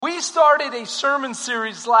We started a sermon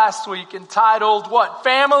series last week entitled what?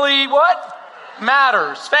 Family what?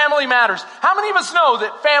 Matters. Family matters. How many of us know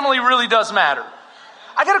that family really does matter?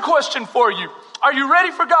 I got a question for you. Are you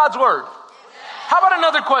ready for God's word? How about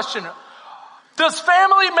another question? Does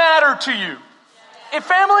family matter to you? If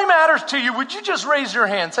family matters to you, would you just raise your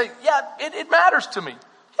hand? Say, yeah, it matters to me.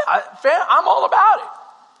 Yeah, I'm all about it.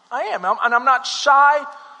 I am. And I'm not shy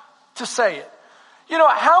to say it. You know,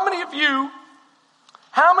 how many of you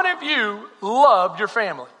love your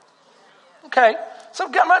family? Okay. So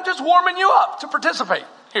I'm just warming you up to participate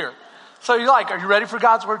here. So you're like, are you ready for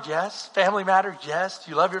God's word? Yes. Family matters? Yes.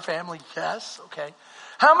 Do you love your family? Yes. Okay.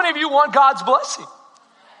 How many of you want God's blessing?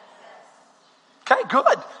 Okay,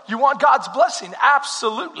 good. You want God's blessing?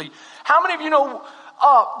 Absolutely. How many of you know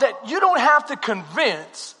that you don't have to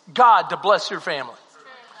convince God to bless your family?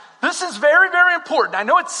 This is very, very important. I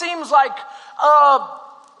know it seems like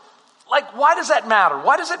why does that matter?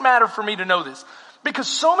 Why does it matter for me to know this? Because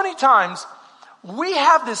so many times we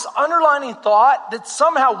have this underlining thought that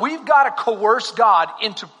somehow we've got to coerce God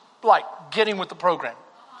into getting with the program.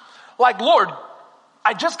 Like, Lord,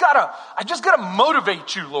 I just gotta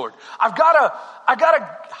motivate you, Lord. I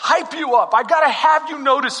gotta hype you up. I gotta have you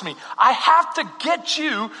notice me. I have to get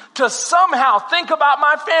you to somehow think about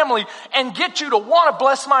my family and get you to want to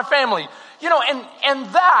bless my family. You know, and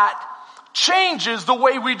that changes the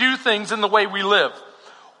way we do things and the way we live.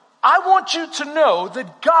 I want you to know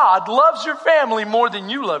that God loves your family more than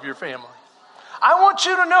you love your family. I want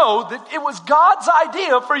you to know that it was God's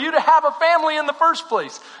idea for you to have a family in the first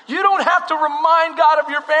place. You don't have to remind God of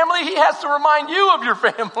your family. He has to remind you of your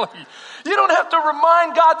family. You don't have to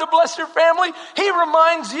remind God to bless your family. He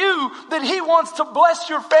reminds you that He wants to bless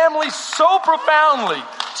your family so profoundly,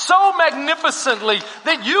 so magnificently,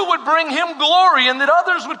 that you would bring Him glory and that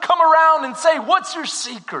others would come around and say, what's your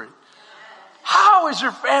secret? How is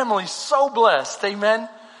your family so blessed? Amen.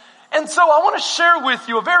 And so I want to share with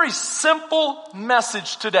you a very simple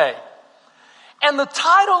message today. And the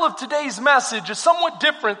title of today's message is somewhat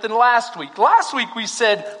different than last week. Last week we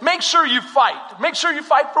said, make sure you fight. Make sure you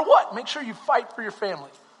fight for what? Make sure you fight for your family.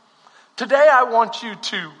 Today I want you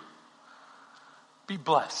to be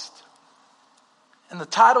blessed. And the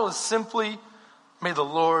title is simply, May the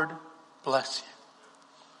Lord bless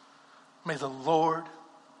you. May the Lord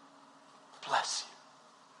bless you.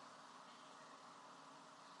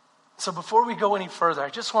 So before we go any further, I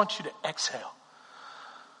just want you to exhale.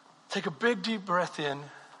 Take a big deep breath in,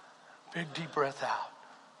 big deep breath out.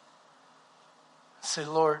 Say,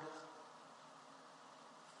 Lord,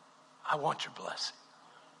 I want your blessing.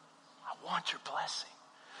 I want your blessing.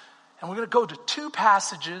 And we're going to go to two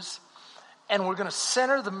passages, and we're going to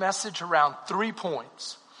center the message around 3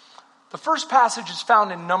 points. The first passage is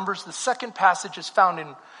found in Numbers. The second passage is found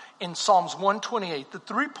in Psalms 128. The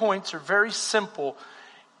 3 points are very simple.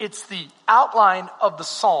 It's the outline of the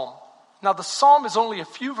psalm. Now, the psalm is only a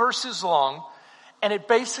few verses long, and it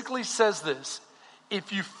basically says this: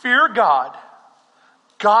 if you fear God,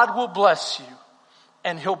 God will bless you,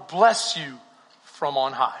 and He'll bless you from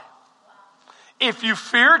on high. If you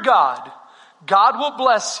fear God, God will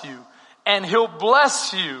bless you, and He'll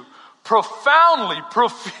bless you profoundly,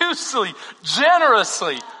 profusely,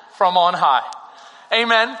 generously from on high.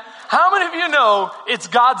 Amen. How many of you know it's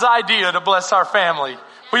God's idea to bless our family?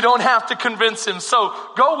 We don't have to convince Him. So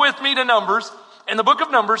go with me to Numbers. In the book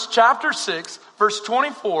of Numbers, chapter 6, verse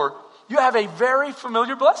 24, you have a very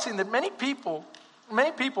familiar blessing that many people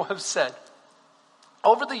have said.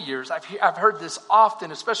 Over the years, I've heard this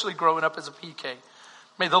often, especially growing up as a PK.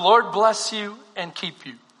 May the Lord bless you and keep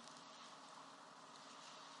you.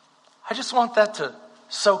 I just want that to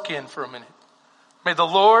soak in for a minute. May the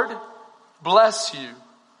Lord bless you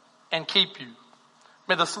and keep you.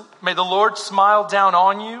 May the Lord smile down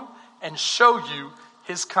on you and show you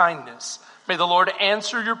His kindness. May the Lord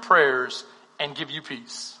answer your prayers and give you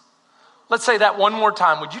peace. Let's say that one more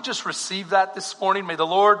time. Would you just receive that this morning? May the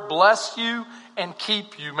Lord bless you and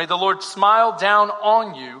keep you. May the Lord smile down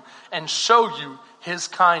on you and show you His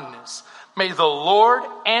kindness. May the Lord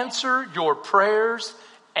answer your prayers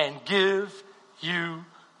and give you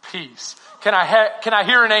peace. Can I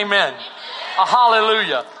hear an amen? A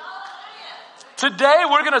hallelujah. Today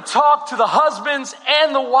we're going to talk to the husbands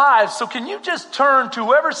and the wives. So can you just turn to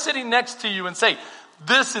whoever's sitting next to you and say,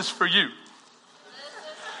 this is for you.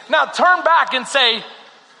 Now turn back and say,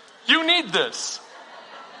 you need this.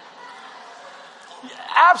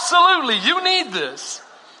 Absolutely, you need this.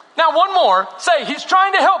 Now one more. Say, He's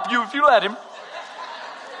trying to help you if you let Him.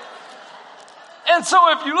 And so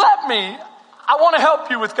if you let me, I want to help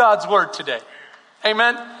you with God's word today.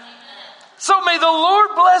 Amen. So may the Lord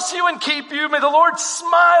bless you and keep you. May the Lord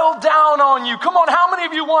smile down on you. Come on, how many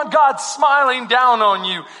of you want God smiling down on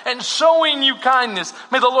you and showing you kindness?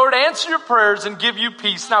 May the Lord answer your prayers and give you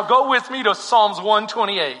peace. Now go with me to Psalms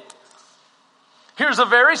 128. Here's a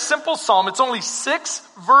very simple psalm. It's only 6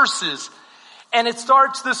 verses. And it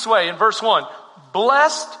starts this way in verse 1.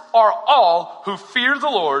 Blessed are all who fear the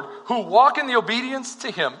Lord, who walk in obedience to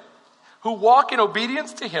Him.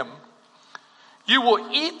 You will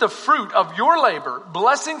eat the fruit of your labor.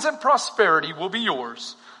 Blessings and prosperity will be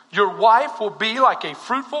yours. Your wife will be like a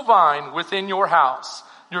fruitful vine within your house.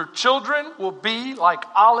 Your children will be like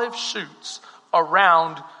olive shoots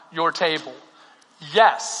around your table.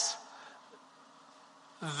 Yes,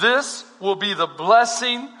 this will be the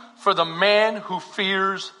blessing for the man who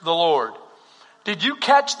fears the Lord. Did you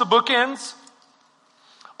catch the bookends?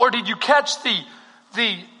 Or did you catch the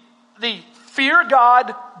fear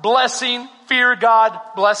God blessing, fear God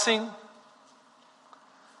blessing?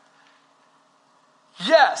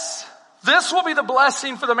 Yes, this will be the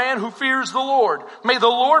blessing for the man who fears the Lord. May the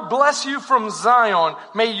Lord bless you from Zion.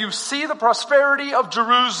 May you see the prosperity of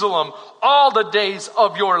Jerusalem all the days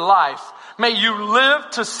of your life. May you live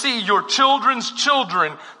to see your children's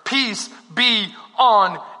children. Peace be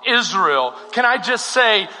on Israel. Can I just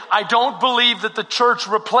say, I don't believe that the church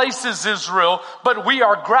replaces Israel, but we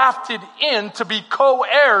are grafted in to be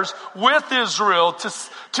co-heirs with Israel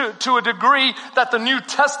to a degree that the New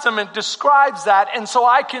Testament describes that. And so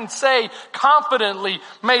I can say confidently,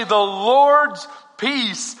 may the Lord's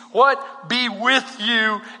peace, be with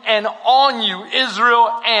you and on you,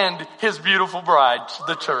 Israel and His beautiful bride,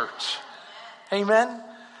 the church. Amen.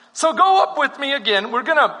 So go up with me again. We're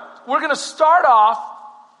gonna start off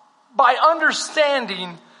by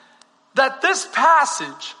understanding that this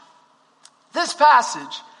passage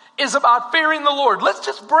is about fearing the Lord. Let's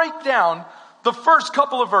just break down the first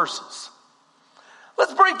couple of verses.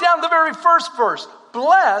 Let's break down the very first verse.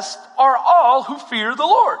 Blessed are all who fear the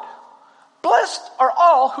Lord. Blessed are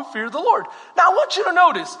all who fear the Lord. Now I want you to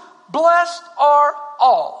notice, blessed are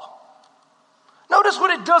all. Notice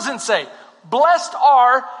what it doesn't say. Blessed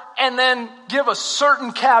are, and then give a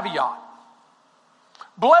certain caveat.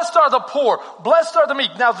 Blessed are the poor. Blessed are the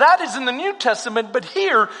meek. Now that is in the New Testament, but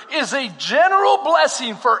here is a general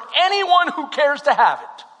blessing for anyone who cares to have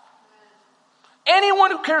it. Anyone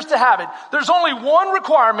who cares to have it. There's only one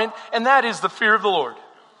requirement, and that is the fear of the Lord.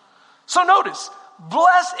 So notice,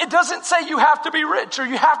 blessed, it doesn't say you have to be rich or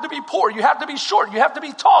you have to be poor, you have to be short, you have to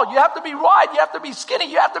be tall, you have to be wide, you have to be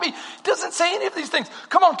skinny, it doesn't say any of these things.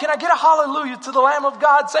 Come on, can I get a hallelujah to the Lamb of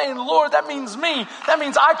God saying, Lord, that means me. That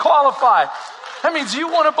means I qualify. That means you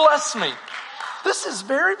want to bless me. This is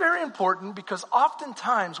very, very important because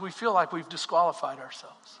oftentimes we feel like we've disqualified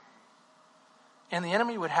ourselves. And the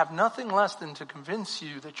enemy would have nothing less than to convince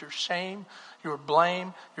you that your shame, your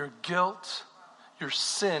blame, your guilt, your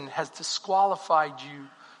sin has disqualified you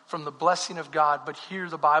from the blessing of God. But here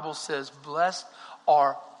the Bible says, blessed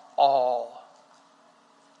are all.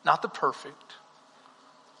 Not the perfect.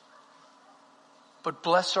 But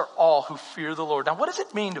blessed are all who fear the Lord. Now what does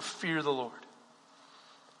it mean to fear the Lord?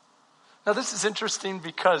 Now this is interesting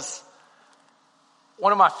because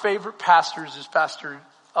one of my favorite pastors is Pastor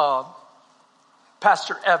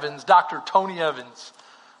Evans, Dr. Tony Evans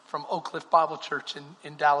from Oak Cliff Bible Church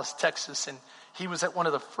in Dallas, Texas. And he was at one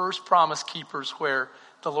of the first Promise Keepers where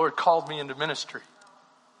the Lord called me into ministry.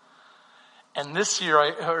 And this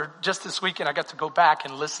year, just this weekend, I got to go back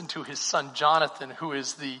and listen to his son, Jonathan, who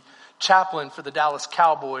is the chaplain for the Dallas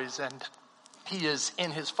Cowboys. And he is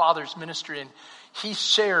in his father's ministry. And he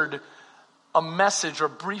shared a message or a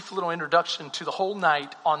brief little introduction to the whole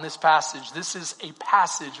night on this passage. This is a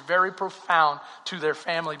passage very profound to their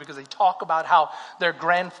family because they talk about how their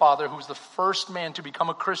grandfather, who was the first man to become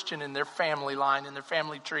a Christian in their family line, in their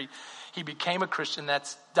family tree, he became a Christian.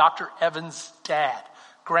 That's Dr. Evans' dad,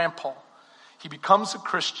 Grandpa. He becomes a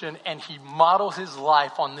Christian and he models his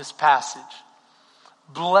life on this passage.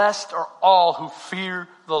 Blessed are all who fear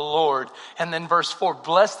the Lord. And then verse 4,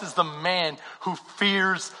 blessed is the man who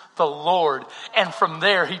fears the Lord. And from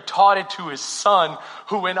there, he taught it to his son,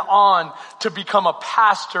 who went on to become a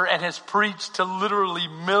pastor and has preached to literally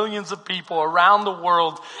millions of people around the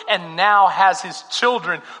world, and now has his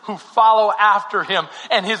children who follow after him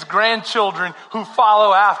and his grandchildren who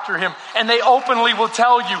follow after him. And they openly will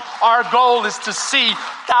tell you, our goal is to see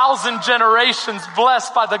 1,000 generations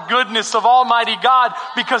blessed by the goodness of Almighty God,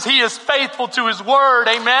 because he is faithful to his word.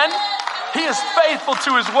 Amen. He is faithful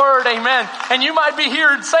to his word. Amen. And you might be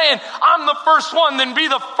here saying, I'm the first one. Then be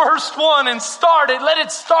the first one and start it. Let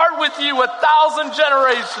it start with you 1,000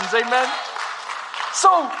 generations. Amen.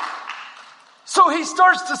 So he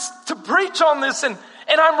starts to preach on this, and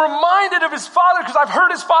I'm reminded of his father because I've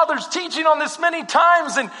heard his father's teaching on this many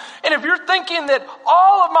times. And if you're thinking that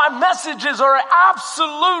all of my messages are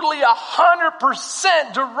absolutely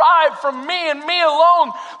 100% derived from me and me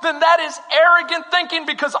alone, then that is arrogant thinking,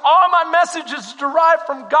 because all my messages derive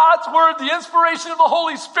from God's word, the inspiration of the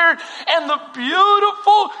Holy Spirit, and the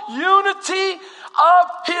beautiful unity of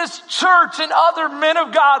his church and other men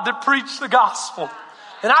of God that preach the gospel.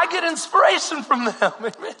 And I get inspiration from them.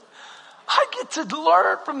 Amen. I get to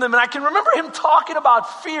learn from them. And I can remember him talking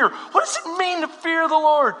about fear. What does it mean to fear the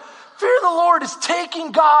Lord? Fear the Lord is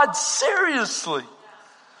taking God seriously.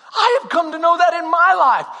 I have come to know that in my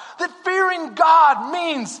life, that fearing God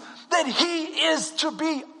means that he is to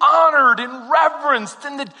be honored and reverenced,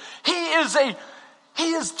 and that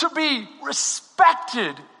he is to be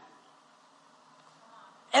respected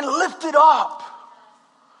and lifted up.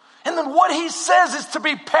 And then what he says is to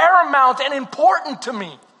be paramount and important to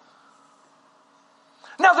me.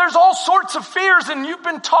 Now, there's all sorts of fears, and you've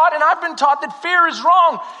been taught, and I've been taught, that fear is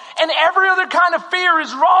wrong. And every other kind of fear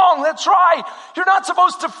is wrong. That's right. You're not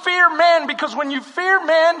supposed to fear man, because when you fear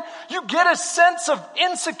man, you get a sense of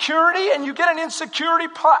insecurity, and you get an insecurity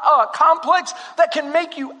complex that can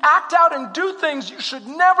make you act out and do things you should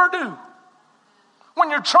never do. When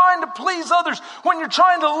you're trying to please others, when you're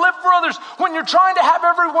trying to live for others, when you're trying to have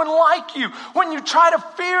everyone like you, when you try to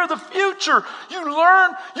fear the future,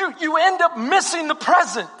 you end up missing the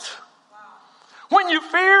present. When you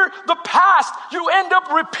fear the past, you end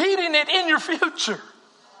up repeating it in your future.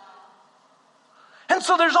 And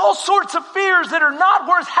so there's all sorts of fears that are not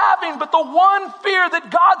worth having, but the one fear that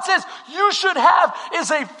God says you should have is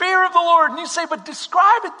a fear of the Lord. And you say, but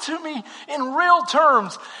describe it to me in real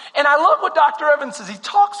terms. And I love what Dr. Evans says. He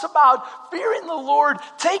talks about fearing the Lord,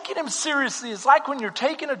 taking him seriously. It's like when you're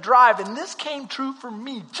taking a drive, and this came true for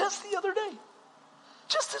me just the other day,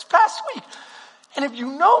 just this past week. And if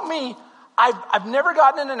you know me, I've never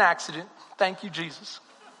gotten in an accident. Thank you, Jesus.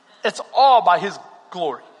 It's all by his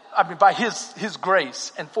glory. I mean, by his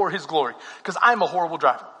grace and for his glory. Because I'm a horrible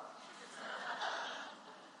driver.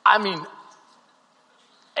 I mean,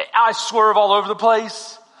 I swerve all over the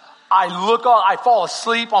place. I fall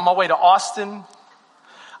asleep on my way to Austin.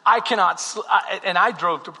 I cannot, and I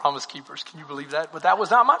drove to Promise Keepers. Can you believe that? But that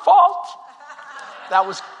was not my fault. That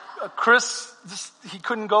was Chris. He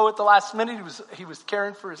couldn't go at the last minute. He was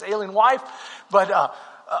caring for his ailing wife. But,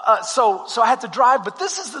 so I had to drive. But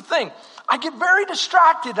this is the thing. I get very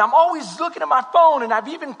distracted. I'm always looking at my phone, and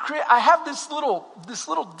I have this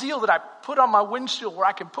little deal that I put on my windshield where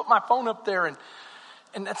I can put my phone up there,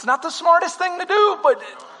 and that's not the smartest thing to do, but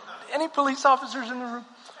any police officers in the room?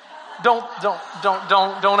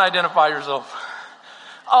 Don't identify yourself.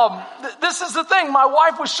 This is the thing. My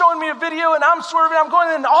wife was showing me a video, and I'm swerving, I'm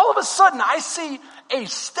going, and all of a sudden I see a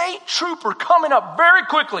state trooper coming up very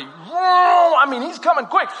quickly. I mean, he's coming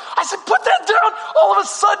quick. I said, put that down. All of a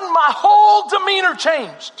sudden, my whole demeanor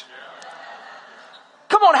changed.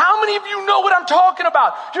 Come on, how many of you know what I'm talking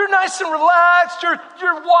about? You're nice and relaxed.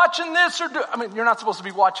 You're watching this you're not supposed to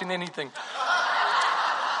be watching anything.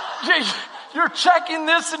 You're checking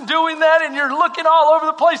this and doing that, and you're looking all over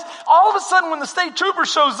the place. All of a sudden, when the state trooper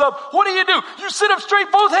shows up, what do? You sit up straight,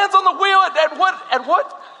 both hands on the wheel at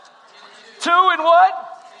what? 2 and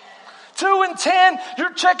what? 2 and 10.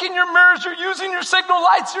 You're checking your mirrors. You're using your signal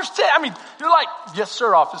lights. You're like, yes,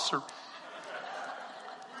 sir, officer.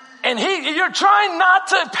 And you're trying not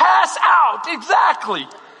to pass out. Exactly.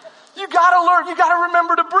 You gotta learn. You gotta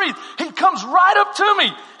remember to breathe. He comes right up to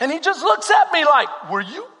me, and he just looks at me like, were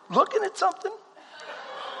you looking at something?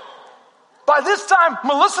 By this time,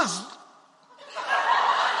 Melissa's,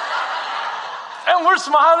 and we're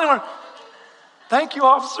smiling. Thank you,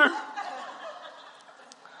 officer.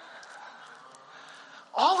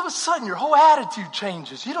 All of a sudden, your whole attitude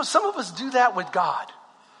changes. You know, some of us do that with God.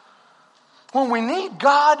 When we need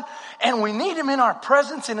God and we need him in our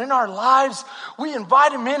presence and in our lives, we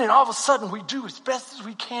invite him in, and all of a sudden we do as best as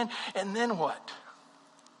we can. And then what?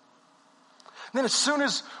 Then as soon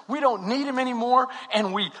as we don't need him anymore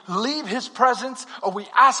and we leave his presence, or we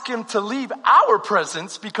ask him to leave our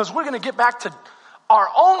presence because we're going to get back to our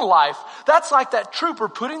own life, that's like that trooper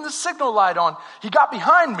putting the signal light on. He got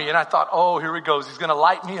behind me, and I thought, oh, here he goes. He's going to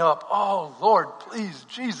light me up. Oh, Lord, please,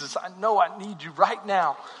 Jesus, I know I need you right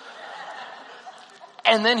now.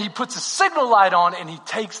 And then he puts a signal light on, and he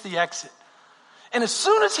takes the exit. And as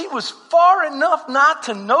soon as he was far enough not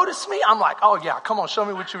to notice me, I'm like, oh, yeah, come on, show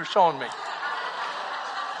me what you were showing me.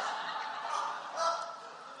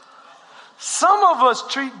 Some of us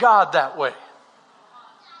treat God that way.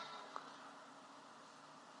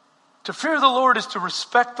 To fear the Lord is to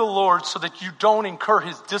respect the Lord so that you don't incur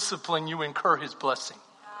his discipline, you incur his blessing.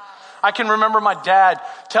 I can remember my dad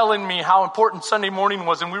telling me how important Sunday morning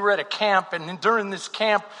was, and we were at a camp, and during this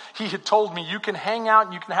camp, he had told me, you can hang out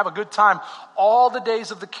and you can have a good time all the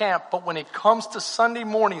days of the camp, but when it comes to Sunday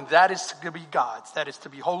morning, that is to be God's. That is to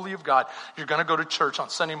be holy of God. You're going to go to church on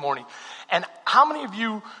Sunday morning. And how many of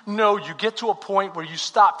you know you get to a point where you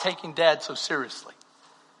stop taking Dad so seriously?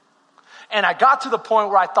 And I got to the point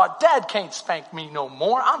where I thought, Dad can't spank me no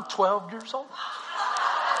more. I'm 12 years old.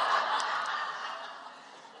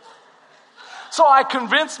 So I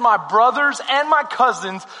convinced my brothers and my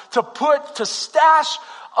cousins to stash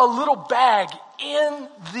a little bag in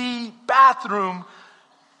the bathroom,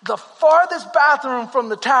 the farthest bathroom from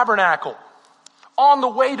the tabernacle, on the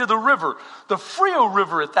way to the river, the Frio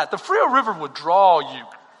River at that. The Frio River would draw you.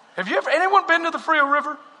 Have you anyone been to the Frio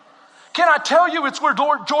River? Can I tell you it's where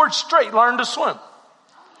George Strait learned to swim?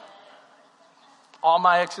 All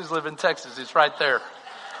my exes live in Texas. It's right there.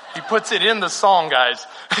 He puts it in the song, guys.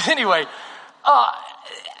 Anyway,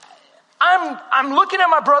 I'm looking at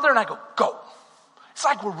my brother and I go. It's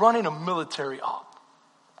like we're running a military op.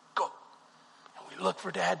 Go. And we look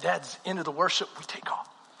for Dad. Dad's into the worship. We take off.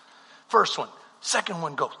 First one, second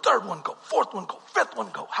one, go. Third one, go. Fourth one, go. Fifth one,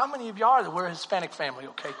 go. How many of y'all are there? We're a Hispanic family,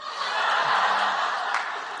 okay?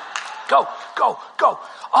 Go, go, go.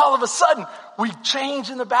 All of a sudden, we change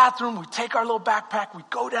in the bathroom. We take our little backpack. We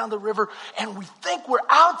go down the river and we think we're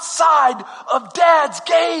outside of Dad's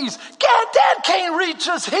gaze. Dad can't reach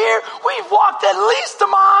us here. We've walked at least a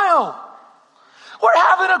mile. We're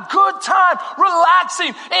having a good time,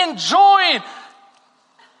 relaxing, enjoying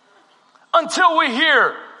until we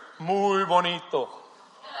hear, muy bonito.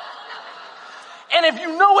 And if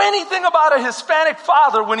you know anything about a Hispanic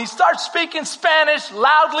father, when he starts speaking Spanish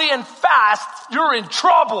loudly and fast, you're in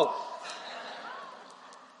trouble.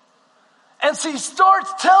 And so he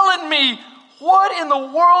starts telling me, what in the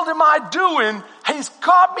world am I doing? He's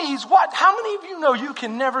caught me. He's what? How many of you know you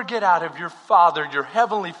can never get out of your father, your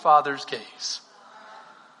heavenly Father's gaze?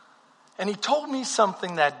 And he told me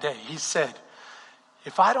something that day. He said,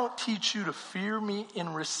 if I don't teach you to fear me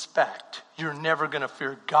in respect, you're never going to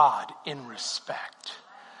fear God in respect.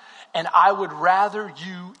 And I would rather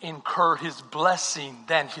you incur his blessing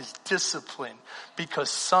than his discipline. Because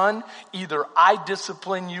son, either I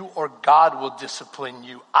discipline you or God will discipline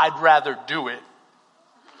you. I'd rather do it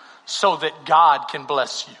so that God can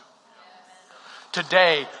bless you.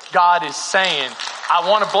 Today, God is saying, I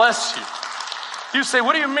want to bless you. You say,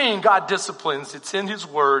 what do you mean God disciplines? It's in his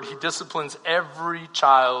word. He disciplines every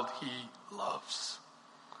child he loves.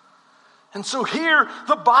 And so here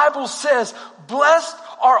the Bible says, blessed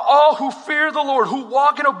are all who fear the Lord, who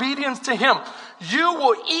walk in obedience to him. You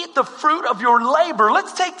will eat the fruit of your labor.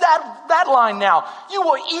 Let's take that line now. You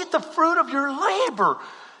will eat the fruit of your labor.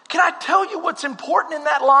 Can I tell you what's important in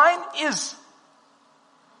that line is,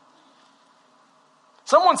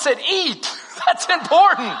 someone said eat. That's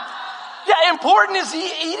important. Yeah, important is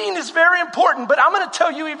eating is very important, but I'm going to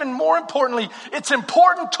tell you even more importantly, it's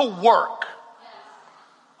important to work.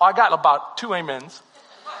 Oh, I got about 2 amens.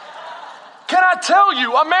 Can I tell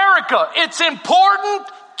you, America, it's important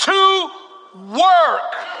to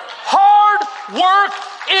work. Hard work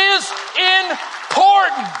is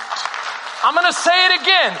important. I'm going to say it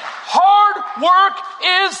again. Hard work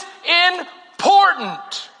is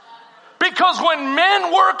important. Because when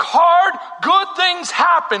men work hard, good things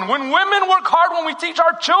happen. When women work hard, when we teach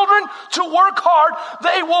our children to work hard,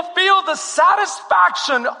 they will feel the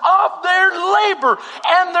satisfaction of their labor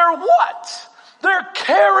and their what? Their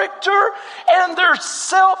character and their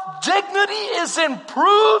self-dignity is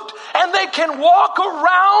improved, and they can walk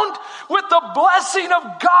around with the blessing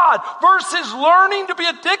of God versus learning to be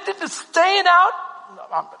addicted to staying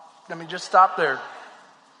out. Let me just stop there.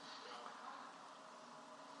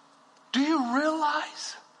 Do you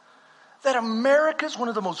realize that America is one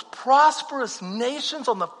of the most prosperous nations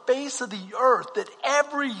on the face of the earth, that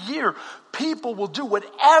every year people will do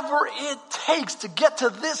whatever it takes to get to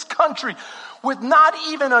this country with not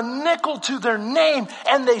even a nickel to their name,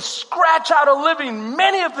 and they scratch out a living.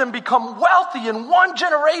 Many of them become wealthy in one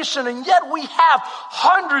generation, and yet we have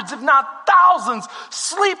hundreds, if not thousands,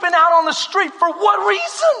 sleeping out on the street. For what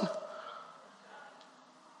reason?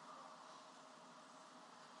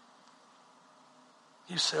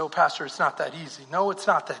 You say, oh, Pastor, it's not that easy. No, it's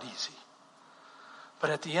not that easy. But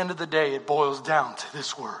at the end of the day, it boils down to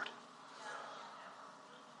this word.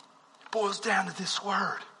 It boils down to this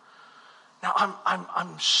word. Now,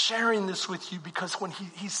 I'm sharing this with you because when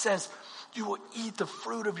he says, you will eat the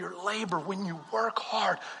fruit of your labor when you work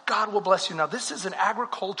hard, God will bless you. Now, this is an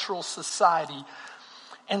agricultural society.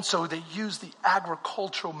 And so they use the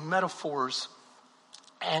agricultural metaphors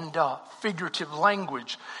and figurative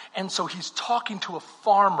language. And so he's talking to a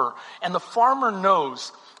farmer, and the farmer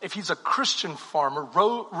knows, if he's a Christian farmer,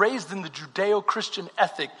 raised in the Judeo-Christian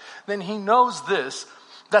ethic, then he knows this,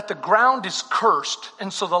 that the ground is cursed.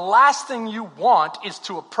 And so the last thing you want is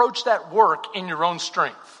to approach that work in your own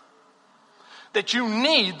strength. That you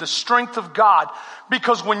need the strength of God.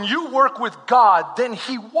 Because when you work with God, then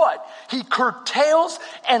He what? He curtails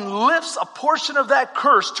and lifts a portion of that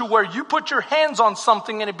curse to where you put your hands on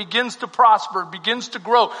something and it begins to prosper, it begins to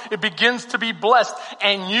grow, it begins to be blessed.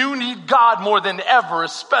 And you need God more than ever,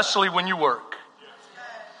 especially when you work.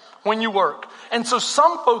 When you work. And so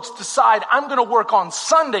some folks decide, I'm going to work on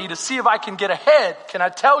Sunday to see if I can get ahead. Can I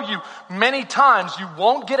tell you, many times you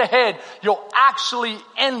won't get ahead. You'll actually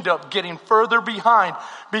end up getting further behind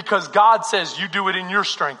because God says you do it in your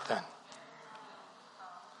strength then.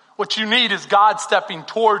 What you need is God stepping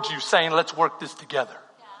towards you saying, let's work this together.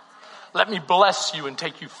 Let me bless you and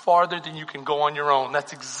take you farther than you can go on your own.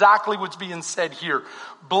 That's exactly what's being said here.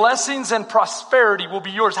 Blessings and prosperity will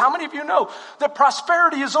be yours. How many of you know that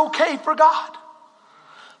prosperity is okay for God?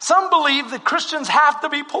 Some believe that Christians have to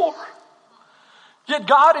be poor. Yet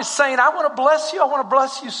God is saying, I want to bless you. I want to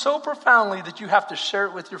bless you so profoundly that you have to share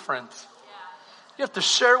it with your friends. You have to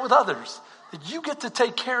share it with others. That you get to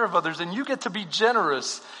take care of others and you get to be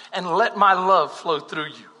generous and let my love flow through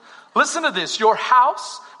you. Listen to this. Your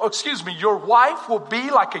wife will be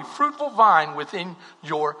like a fruitful vine within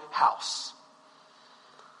your house.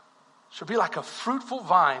 She'll be like a fruitful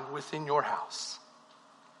vine within your house.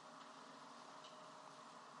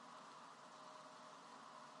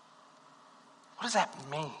 What does that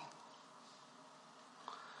mean?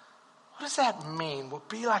 What does that mean? Will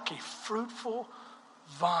be like a fruitful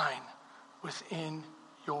vine within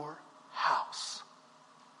your house.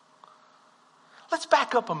 Let's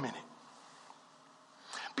back up a minute.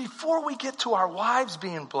 Before we get to our wives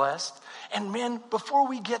being blessed, and men, before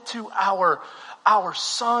we get to our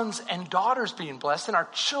sons and daughters being blessed, and our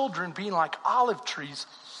children being like olive trees,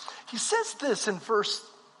 he says this in verse,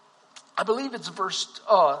 I believe it's verse,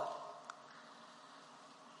 I'm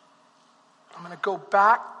going to go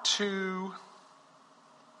back to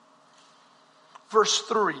verse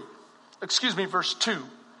 2.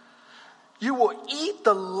 You will eat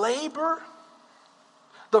the labor,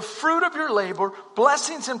 the fruit of your labor,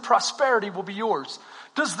 blessings and prosperity will be yours.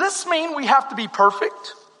 Does this mean we have to be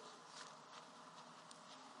perfect?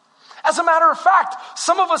 As a matter of fact,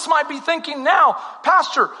 some of us might be thinking now,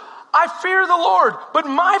 Pastor, I fear the Lord, but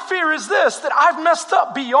my fear is this, that I've messed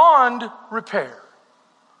up beyond repair.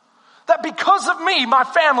 That because of me, my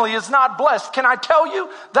family is not blessed. Can I tell you,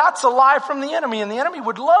 that's a lie from the enemy. And the enemy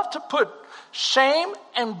would love to put shame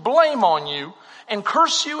and blame on you and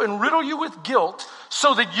curse you and riddle you with guilt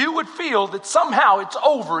so that you would feel that somehow it's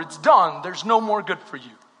over, it's done, there's no more good for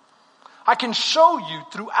you. I can show you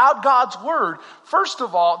throughout God's word, first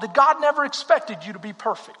of all, that God never expected you to be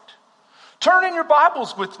perfect. Turn in your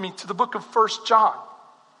Bibles with me to the book of 1 John.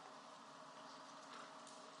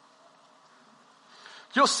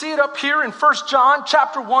 You'll see it up here in 1 John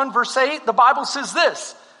chapter 1 verse 8. The Bible says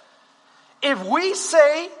this. If we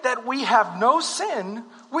say that we have no sin,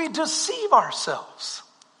 we deceive ourselves.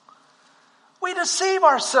 We deceive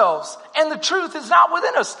ourselves and the truth is not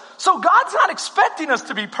within us. So God's not expecting us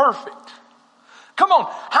to be perfect. Come on.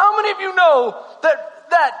 How many of you know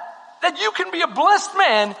that you can be a blessed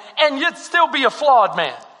man and yet still be a flawed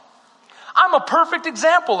man? I'm a perfect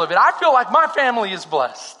example of it. I feel like my family is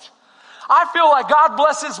blessed. I feel like God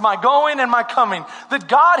blesses my going and my coming. That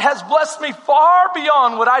God has blessed me far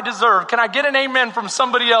beyond what I deserve. Can I get an amen from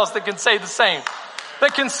somebody else that can say the same?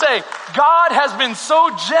 That can say, God has been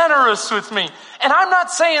so generous with me. And I'm not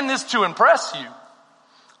saying this to impress you.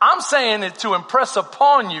 I'm saying it to impress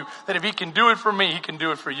upon you that if He can do it for me, He can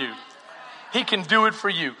do it for you. He can do it for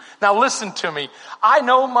you. Now listen to me. I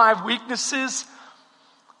know my weaknesses,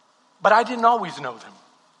 but I didn't always know them.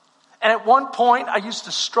 And at one point I used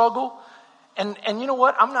to struggle. And you know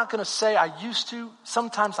what? I'm not going to say I used to.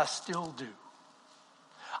 Sometimes I still do.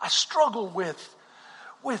 I struggle with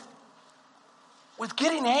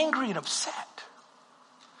getting angry and upset.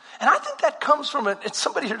 And I think that comes from it's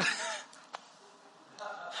somebody here.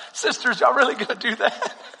 Sisters, y'all really going to do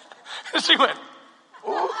that? She went,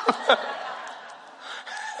 ooh.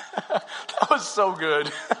 That was so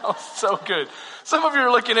good. That was so good. Some of you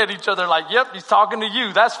are looking at each other like, yep, he's talking to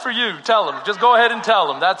you. That's for you. Tell him. Just go ahead and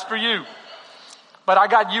tell him. That's for you. But I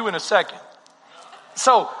got you in a second.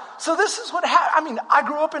 So So this is what happened. I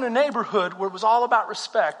grew up in a neighborhood where it was all about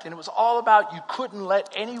respect, and it was all about you couldn't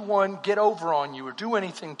let anyone get over on you or do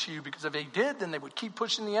anything to you, because if they did, then they would keep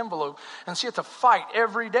pushing the envelope, and so you had to fight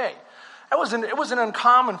every day. It wasn't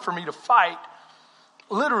uncommon for me to fight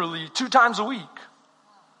literally 2 times a week.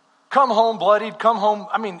 Come home bloodied, come home.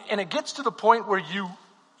 And it gets to the point where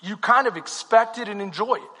you kind of expect it and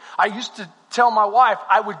enjoy it. I used to tell my wife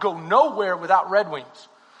I would go nowhere without Red Wings.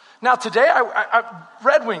 Now today, I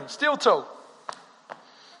Red Wings, steel toe.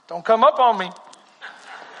 Don't come up on me.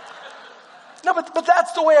 No, but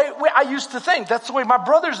that's the way I used to think. That's the way my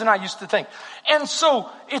brothers and I used to think. And so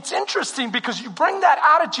it's interesting because you bring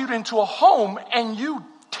that attitude into a home and you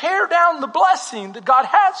tear down the blessing that God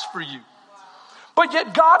has for you. But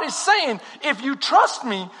yet God is saying, if you trust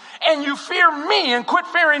me and you fear me and quit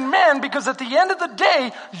fearing men, because at the end of the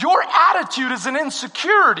day, your attitude is an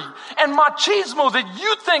insecurity. And machismo that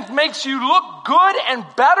you think makes you look good and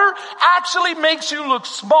better actually makes you look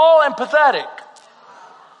small and pathetic.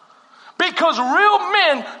 Because real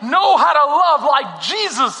men know how to love like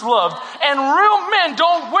Jesus loved. And real men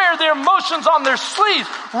don't wear their emotions on their sleeves.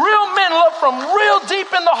 Real men love from real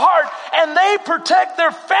deep in the heart. And they protect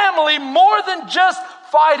their family more than just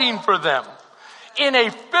fighting for them in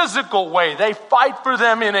a physical way. They fight for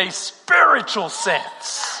them in a spiritual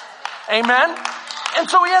sense. Amen? And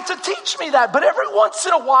so he had to teach me that. But every once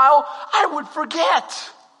in a while, I would forget.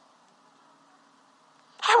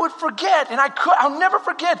 And I'll never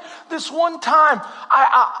forget this one time.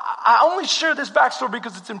 I only share this backstory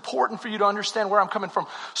because it's important for you to understand where I'm coming from.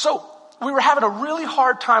 So we were having a really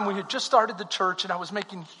hard time. We had just started the church and I was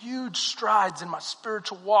making huge strides in my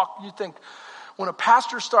spiritual walk. You think when a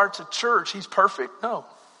pastor starts a church, he's perfect? No,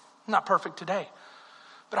 I'm not perfect today.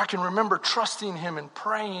 But I can remember trusting him and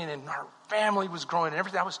praying, and our family was growing and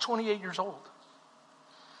everything. I was 28 years old.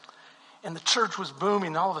 And the church was booming,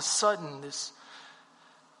 and all of a sudden this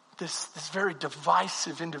very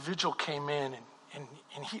divisive individual came in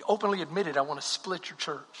and he openly admitted, I want to split your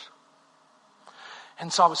church.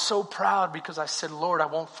 And so I was so proud because I said, Lord, I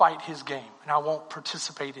won't fight his game and I won't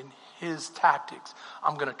participate in his tactics.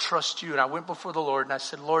 I'm going to trust you. And I went before the Lord and I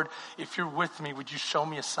said, Lord, if you're with me, would you show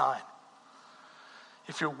me a sign?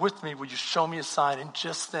 If you're with me, would you show me a sign? And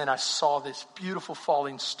just then I saw this beautiful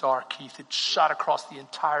falling star, Keith. It shot across the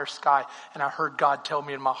entire sky. And I heard God tell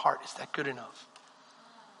me in my heart, is that good enough?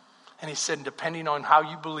 And he said, depending on how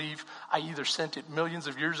you believe, I either sent it millions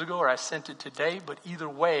of years ago or I sent it today. But either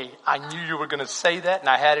way, I knew you were going to say that and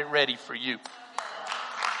I had it ready for you.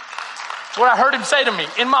 That's what I heard him say to me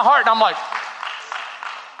in my heart. And I'm like,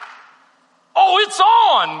 oh, it's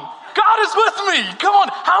on. God is with me. Come on.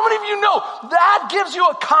 How many of you know that gives you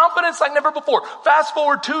a confidence like never before? Fast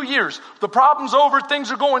forward 2 years. The problem's over. Things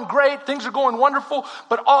are going great. Things are going wonderful.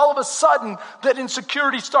 But all of a sudden, that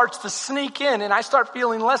insecurity starts to sneak in and I start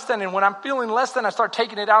feeling less than. And when I'm feeling less than, I start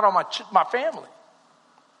taking it out on my family.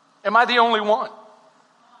 Am I the only one?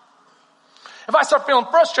 If I start feeling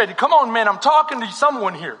frustrated, come on, man, I'm talking to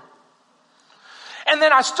someone here. And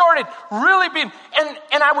then I started really being,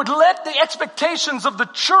 and I would let the expectations of the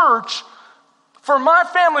church for my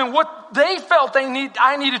family and what they felt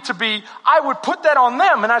I needed to be, I would put that on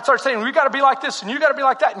them. And I'd start saying, you got to be like this, and you got to be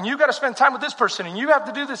like that, and you got to spend time with this person, and you have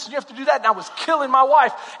to do this, and you have to do that. And I was killing my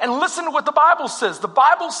wife. And listen to what the Bible says. The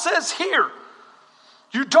Bible says here,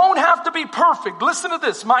 you don't have to be perfect. Listen to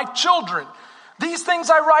this, my children. These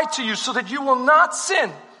things I write to you so that you will not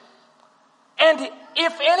sin. And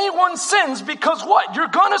if anyone sins, because what? You're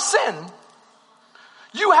going to sin.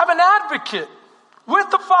 You have an advocate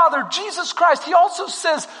with the Father, Jesus Christ. He also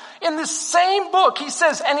says in this same book, he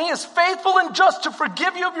says, and he is faithful and just to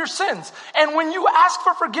forgive you of your sins. And when you ask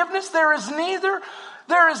for forgiveness, there is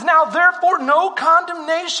now therefore no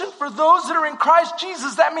condemnation for those that are in Christ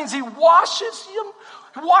Jesus. That means he washes you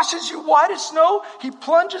white as snow. He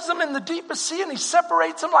plunges them in the deepest sea and he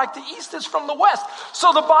separates them like the east is from the west.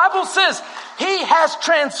 So the Bible says he has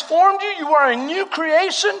transformed you. You are a new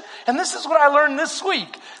creation. And this is what I learned this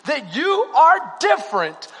week, that you are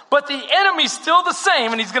different, but the enemy's still the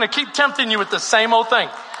same. And he's going to keep tempting you with the same old thing.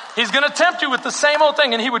 He's going to tempt you with the same old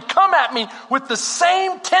thing. And he would come at me with the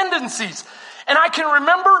same tendencies. And I can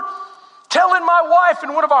remember telling my wife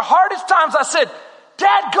in one of our hardest times, I said,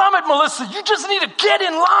 dadgummit, Melissa, you just need to get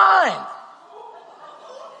in line.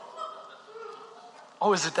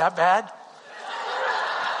 Oh, is it that bad?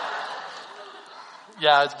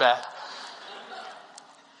 Yeah, it's bad.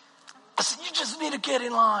 I said, you just need to get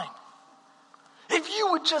in line. If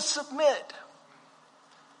you would just submit.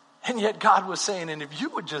 And yet God was saying, and if you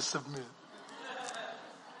would just submit.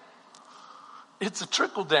 It's a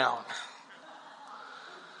trickle down.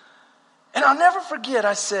 And I'll never forget,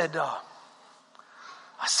 I said,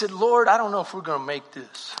 Lord, I don't know if we're going to make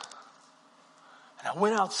this. And I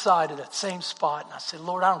went outside of that same spot and I said,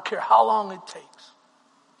 Lord, I don't care how long it takes.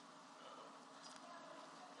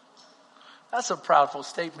 That's a proudful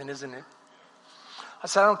statement, isn't it? I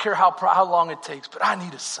said, I don't care how long it takes, but I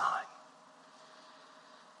need a sign.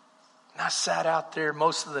 And I sat out there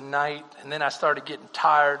most of the night, and then I started getting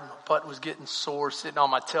tired. My butt was getting sore sitting on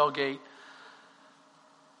my tailgate.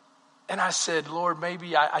 And I said, Lord,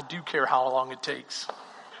 maybe I do care how long it takes.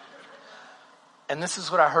 And this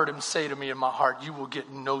is what I heard him say to me in my heart: you will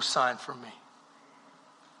get no sign from me.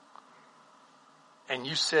 And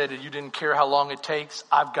you said you didn't care how long it takes.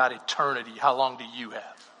 I've got eternity. How long do you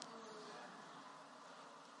have?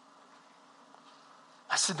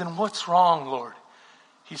 I said, then what's wrong, Lord?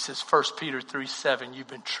 He says, 1 Peter 3:7, you've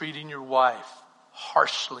been treating your wife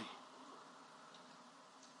harshly.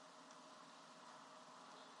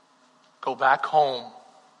 Go back home,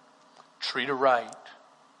 treat her right,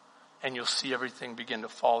 and you'll see everything begin to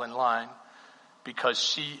fall in line, because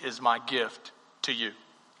she is my gift to you.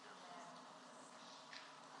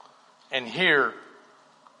 And here,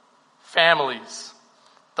 families,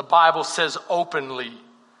 the Bible says openly,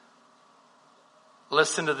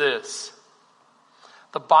 listen to this.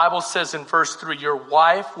 The Bible says in verse 3, your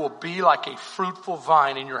wife will be like a fruitful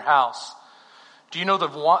vine in your house. Do you know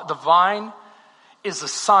the vine is a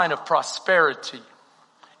sign of prosperity?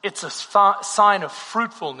 It's a sign of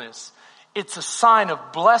fruitfulness. It's a sign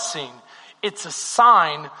of blessing. It's a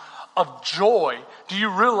sign of joy. Do you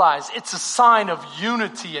realize it's a sign of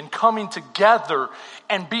unity and coming together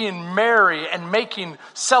and being merry and making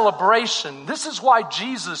celebration? This is why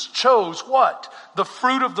Jesus chose what? The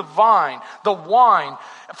fruit of the vine, the wine,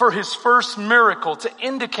 for his first miracle, to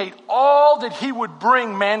indicate all that he would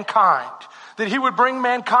bring mankind. That he would bring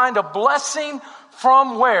mankind a blessing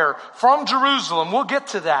from where? From Jerusalem. We'll get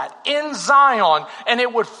to that. In Zion. And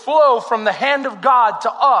it would flow from the hand of God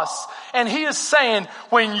to us. And he is saying,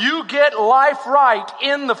 when you get life right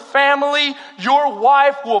in the family, your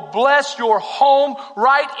wife will bless your home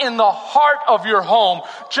right in the heart of your home.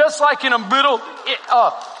 Just like in a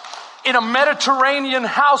Mediterranean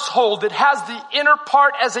household that has the inner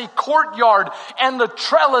part as a courtyard, and the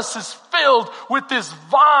trellis is filled with this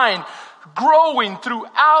vine growing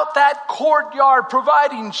throughout that courtyard,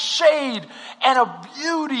 providing shade and a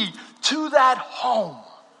beauty to that home.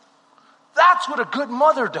 That's what a good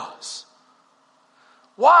mother does.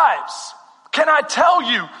 Wives, can I tell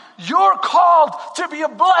you, you're called to be a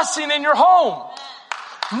blessing in your home.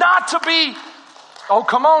 Not to be, oh,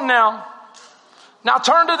 come on now. Now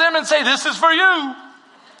turn to them and say, this is for you.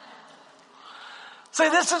 Say,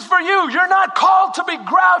 this is for you. You're not called to be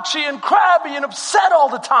grouchy and crabby and upset all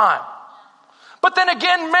the time. But then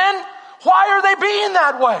again, men, why are they being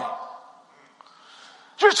that way?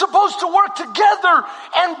 You're supposed to work together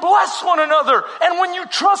and bless one another. And when you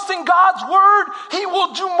trust in God's word, he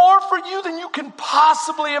will do more for you than you can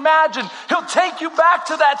possibly imagine. He'll take you back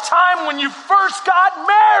to that time when you first got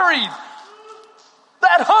married.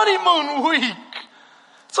 That honeymoon week.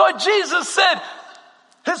 So Jesus said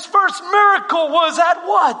his first miracle was at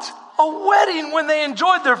what? A wedding, when they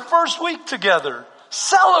enjoyed their first week together.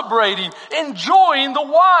 Celebrating, enjoying the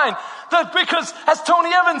wine. Because as Tony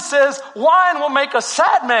Evans says, wine will make a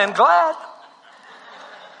sad man glad.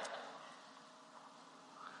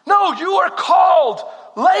 No, you are called,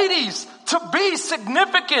 ladies, to be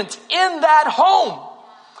significant in that home.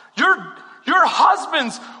 Your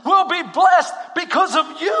husbands will be blessed because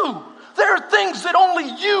of you. There are things that only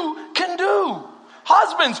you can do.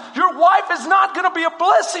 Husbands, your wife is not going to be a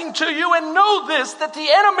blessing to you, and know this, that the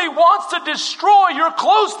enemy wants to destroy your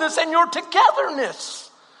closeness and your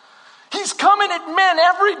togetherness. He's coming at men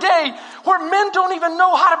every day where men don't even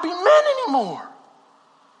know how to be men anymore.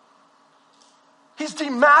 He's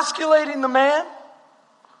demasculating the man.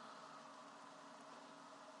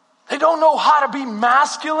 They don't know how to be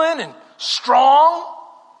masculine and strong.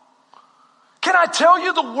 Can I tell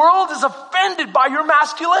you, the world is offended by your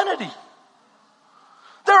masculinity.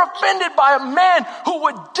 They're offended by a man who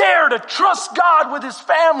would dare to trust God with his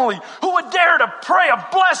family, who would dare to pray a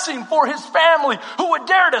blessing for his family, who would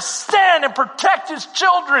dare to stand and protect his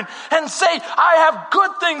children and say, I have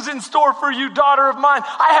good things in store for you, daughter of mine.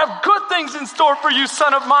 I have good things in store for you,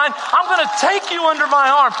 son of mine. I'm going to take you under my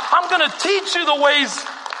arm. I'm going to teach you the ways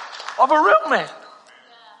of a real man.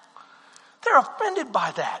 They're offended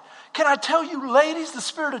by that. Can I tell you, ladies, the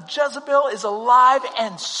spirit of Jezebel is alive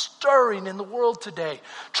and stirring in the world today,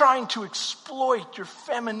 trying to exploit your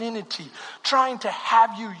femininity, trying to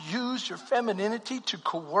have you use your femininity to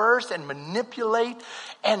coerce and manipulate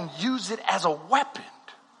and use it as a weapon.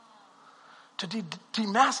 to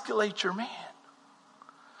demasculate your man,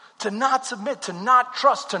 to not submit, to not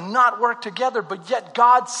trust, to not work together. But yet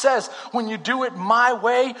God says, when you do it my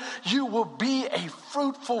way, you will be a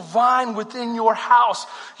fruitful vine within your house.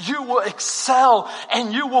 You will excel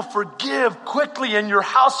and you will forgive quickly, and your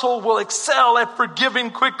household will excel at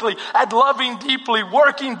forgiving quickly, at loving deeply,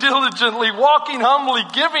 working diligently, walking humbly,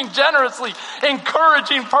 giving generously,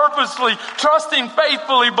 encouraging purposefully, trusting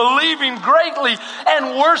faithfully, believing greatly,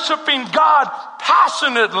 and worshiping God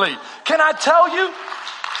passionately. Can I tell you?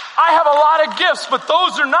 I have a lot of gifts, but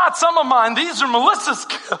those are not some of mine. These are Melissa's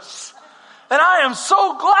gifts. And I am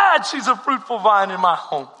so glad she's a fruitful vine in my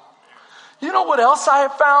home. You know what else I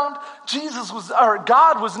have found?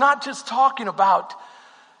 God was not just talking about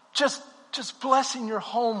just blessing your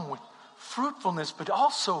home with fruitfulness, but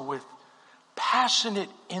also with passionate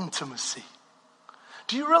intimacy.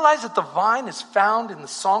 Do you realize that the vine is found in the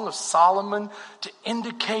Song of Solomon to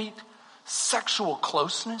indicate sexual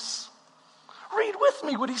closeness? Read with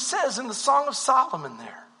me what he says in the Song of Solomon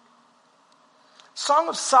there. Song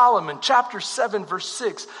of Solomon, chapter 7, verse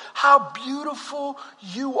 6. How beautiful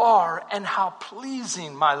you are, and how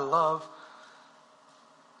pleasing, my love,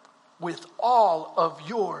 with all of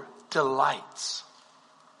your delights.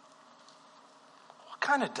 What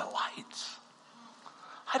kind of delights?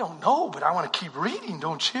 I don't know, but I want to keep reading,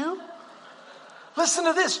 don't you? Listen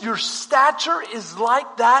to this. Your stature is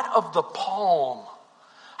like that of the palm.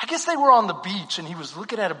 I guess they were on the beach and he was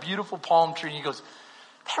looking at a beautiful palm tree and he goes,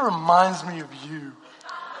 that reminds me of you.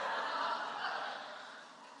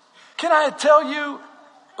 Can I tell you,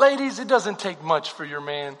 ladies, it doesn't take much for your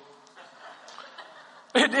man.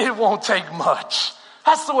 It won't take much.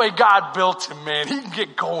 That's the way God built him, man. He can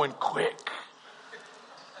get going quick.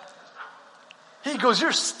 He goes,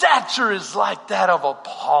 your stature is like that of a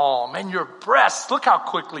palm, and your breasts, look how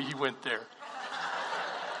quickly he went there.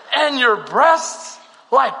 And your breasts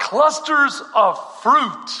like clusters of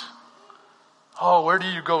fruit. Oh, where do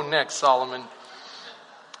you go next, Solomon?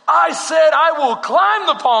 I said, I will climb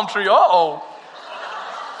the palm tree. Uh-oh.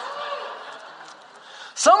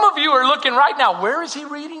 Some of you are looking right now. Where is he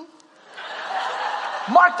reading?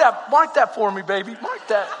 Mark that for me, baby. Mark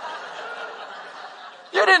that.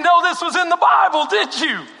 You didn't know this was in the Bible, did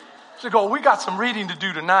you? So go, we got some reading to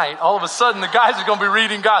do tonight. All of a sudden, the guys are going to be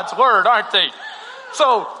reading God's word, aren't they?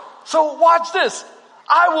 So watch this.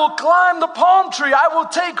 I will climb the palm tree. I will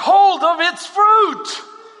take hold of its fruit.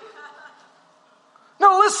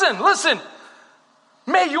 No, listen.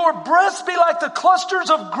 May your breasts be like the clusters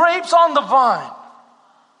of grapes on the vine.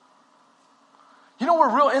 You know where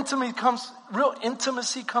real intimacy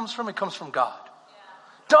comes from? It comes from God.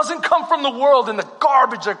 Doesn't come from the world and the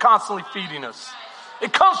garbage they're constantly feeding us.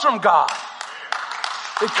 It comes from God.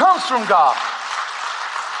 It comes from God.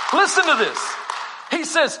 Listen to this.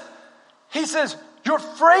 He says, your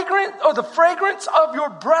fragrance, or the fragrance of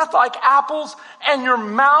your breath like apples, and your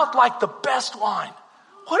mouth like the best wine.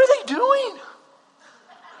 What are they doing?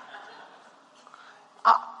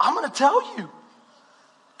 I'm going to tell you.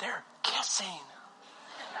 They're kissing.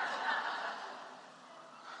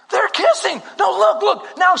 They're kissing. No,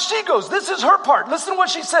 look. Now she goes. This is her part. Listen to what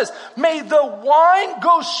she says. May the wine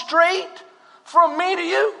go straight from me to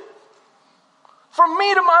you. From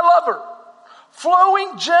me to my lover.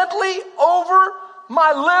 Flowing gently over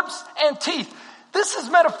my lips and teeth. This is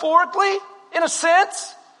metaphorically, in a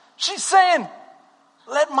sense. She's saying,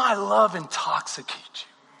 let my love intoxicate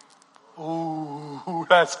you. Ooh,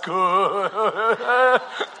 that's good.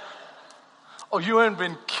 Oh, you haven't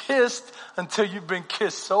been kissed until you've been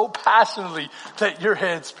kissed so passionately that your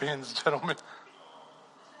head spins, gentlemen.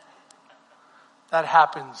 That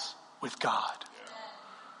happens with God.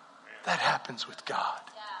 That happens with God.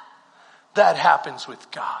 That happens with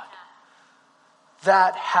God.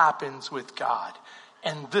 That happens with God.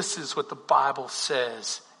 And this is what the Bible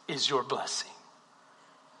says is your blessing.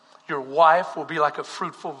 Your wife will be like a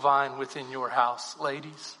fruitful vine within your house.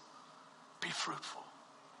 Ladies, be fruitful.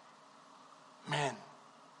 Men,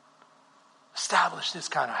 establish this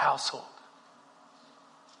kind of household.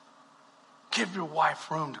 Give your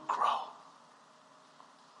wife room to grow.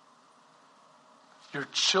 Your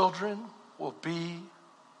children will be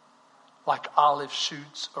like olive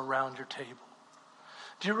shoots around your table.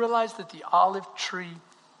 Do you realize that the olive tree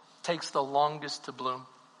takes the longest to bloom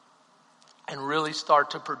and really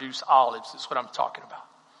start to produce olives? Is what I'm talking about.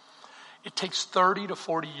 It takes 30 to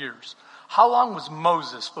 40 years. How long was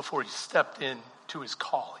Moses before he stepped into his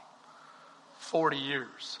calling? 40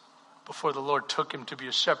 years before the Lord took him to be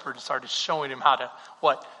a shepherd and started showing him how to,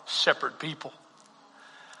 shepherd people.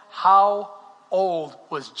 How old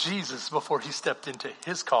was Jesus before he stepped into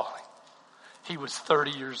his calling? He was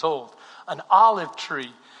 30 years old. An olive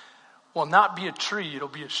tree will not be a tree, it'll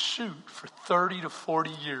be a shoot for 30 to 40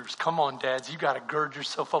 years. Come on, dads, you got to gird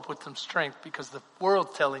yourself up with some strength because the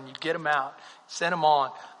world's telling you, get them out, send them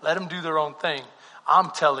on, let them do their own thing.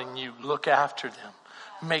 I'm telling you, look after them.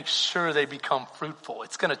 Make sure they become fruitful.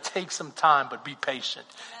 It's going to take some time, but be patient.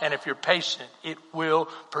 And if you're patient, it will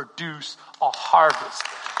produce a harvest.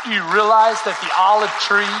 Do you realize that the olive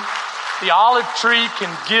tree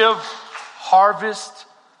can give harvest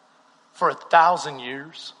for 1,000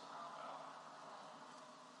 years?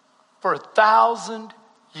 For 1,000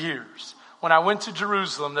 years. When I went to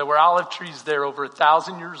Jerusalem, there were olive trees there over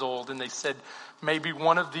 1,000 years old, and they said maybe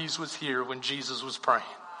one of these was here when Jesus was praying.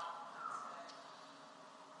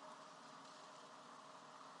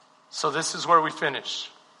 So this is where we finish.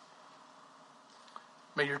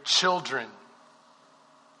 May your children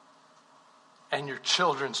and your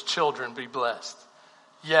children's children be blessed.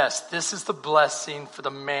 Yes, this is the blessing for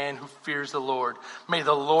the man who fears the Lord. May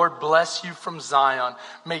the Lord bless you from Zion.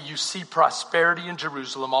 May you see prosperity in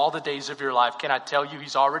Jerusalem all the days of your life. Can I tell you,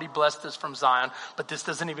 he's already blessed us from Zion, but this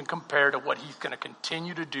doesn't even compare to what he's going to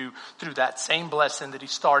continue to do through that same blessing that he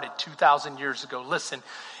started 2,000 years ago. Listen,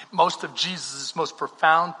 most of Jesus' most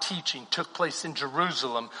profound teaching took place in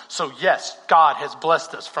Jerusalem. So yes, God has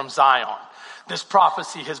blessed us from Zion. This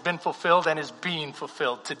prophecy has been fulfilled and is being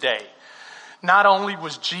fulfilled today. Not only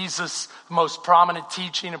was Jesus' most prominent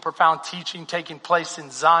teaching and profound teaching taking place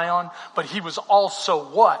in Zion, but he was also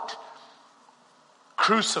what?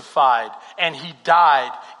 Crucified, and he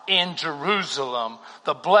died in Jerusalem.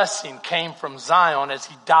 The blessing came from Zion as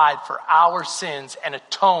he died for our sins and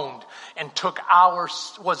atoned and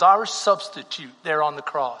was our substitute there on the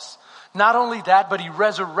cross. Not only that, but he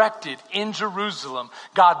resurrected in Jerusalem.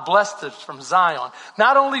 God blessed us from Zion.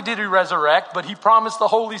 Not only did he resurrect, but he promised the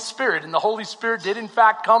Holy Spirit. And the Holy Spirit did in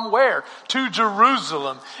fact come where? To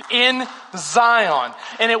Jerusalem, in Zion.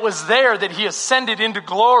 And it was there that he ascended into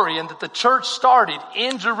glory and that the church started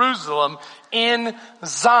in Jerusalem, in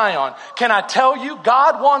Zion. Can I tell you,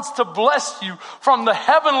 God wants to bless you from the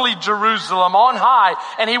heavenly Jerusalem on high,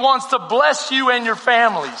 and he wants to bless you and your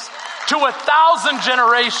families to 1,000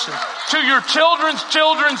 generations, to your children's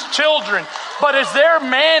children's children. But is there a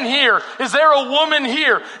man here? Is there a woman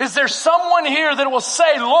here? Is there someone here that will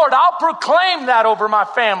say, Lord, I'll proclaim that over my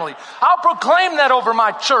family. I'll proclaim that over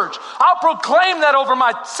my church. I'll proclaim that over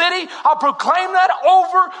my city. I'll proclaim that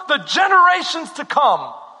over the generations to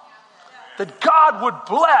come. That God would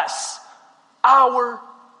bless our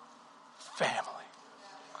family.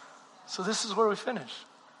 So this is where we finish.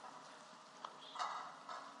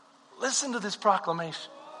 Listen to this proclamation.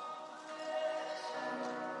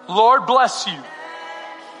 Lord bless you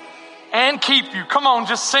and keep you. Come on,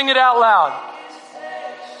 just sing it out loud.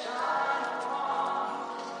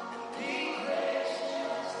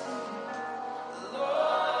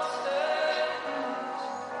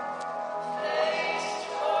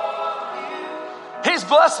 He's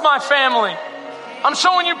blessed my family. I'm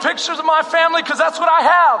showing you pictures of my family because that's what I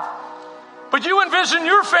have. But you envision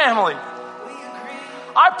your family.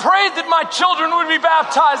 I prayed that my children would be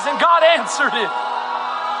baptized and God answered it.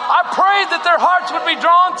 I prayed that their hearts would be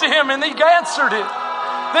drawn to him and he answered it.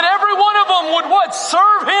 That every one of them would what?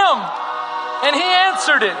 Serve him. And he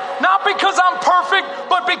answered it. Not because I'm perfect,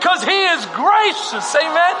 but because he is gracious.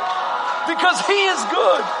 Amen? Because he is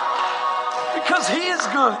good. Because he is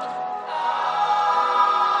good.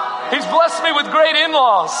 He's blessed me with great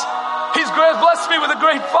in-laws. He's blessed me with a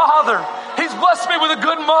great father. He's blessed me with a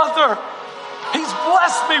good mother. He's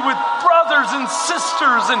blessed me with brothers and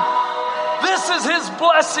sisters, and this is his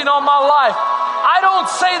blessing on my life. I don't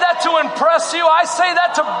say that to impress you. I say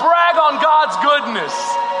that to brag on God's goodness.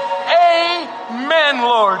 Amen,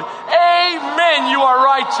 Lord. Amen. You are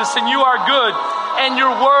righteous and you are good, and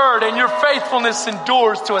your word and your faithfulness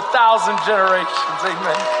endures to 1,000 generations.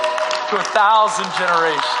 Amen. To 1,000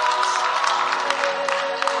 generations.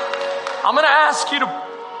 I'm going to ask you to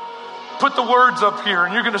put the words up here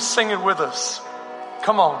and you're going to sing it with us.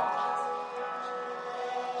 Come on.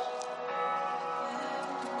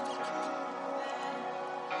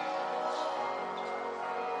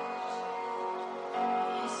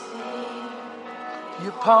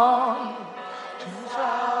 Upon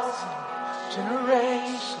 2,000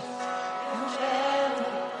 generations,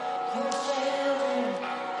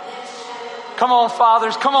 come on,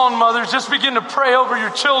 fathers. Come on, mothers. Just begin to pray over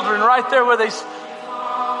your children right there where they...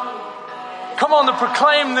 Come on to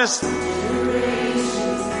proclaim this.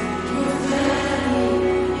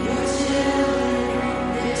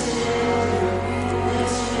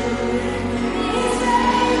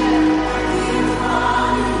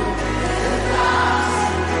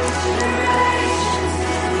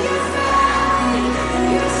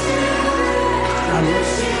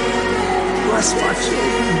 Bless my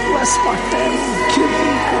children. Bless my family. Keep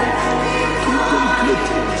them good. Keep them good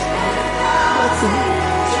to us. Let them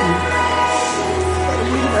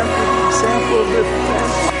we have an example of their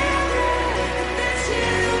family.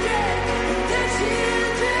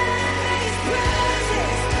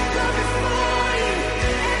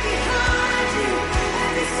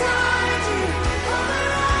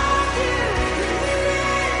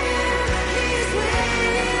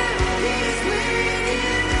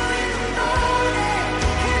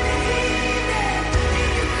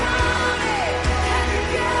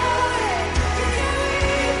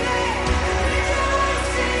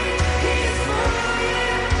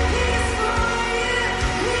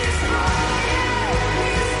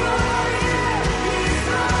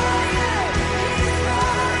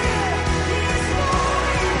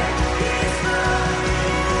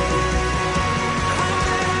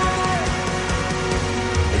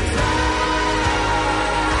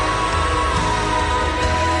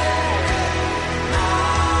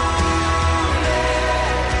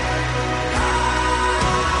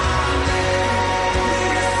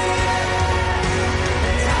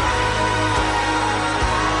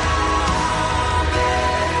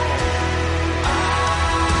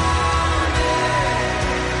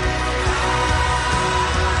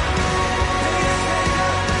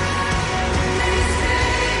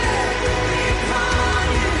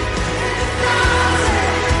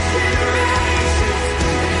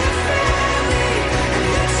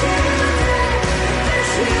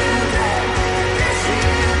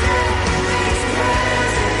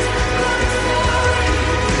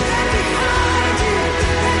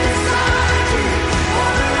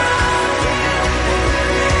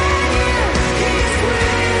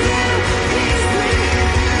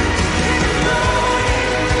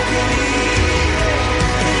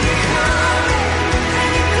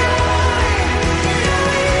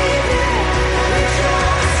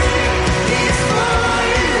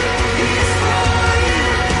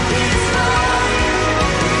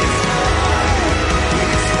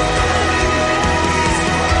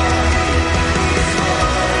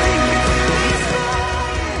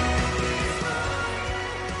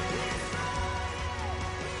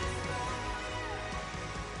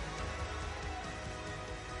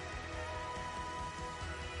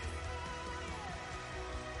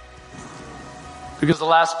 Because the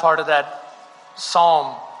last part of that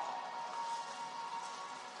psalm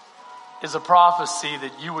is a prophecy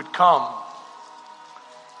that you would come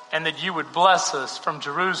and that you would bless us from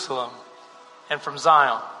Jerusalem and from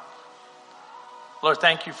Zion. Lord,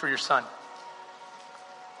 thank you for your Son.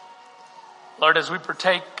 Lord, as we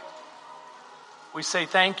partake, we say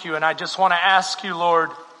thank you. And I just want to ask you,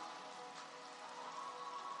 Lord,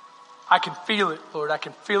 I can feel it, Lord. I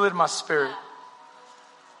can feel it in my spirit.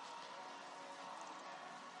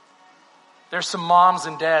 There's some moms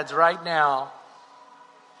and dads right now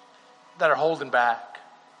that are holding back.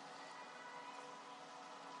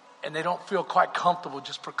 And they don't feel quite comfortable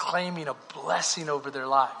just proclaiming a blessing over their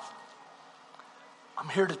life. I'm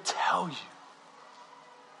here to tell you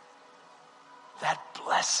that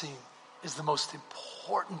blessing is the most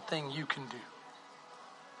important thing you can do.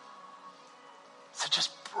 So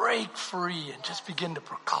just break free and just begin to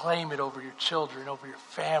proclaim it over your children, over your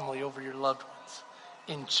family, over your loved ones.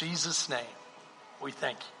 In Jesus' name, we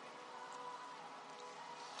thank you.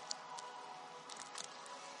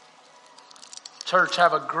 Church,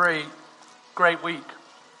 have a great, great week.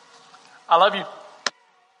 I love you.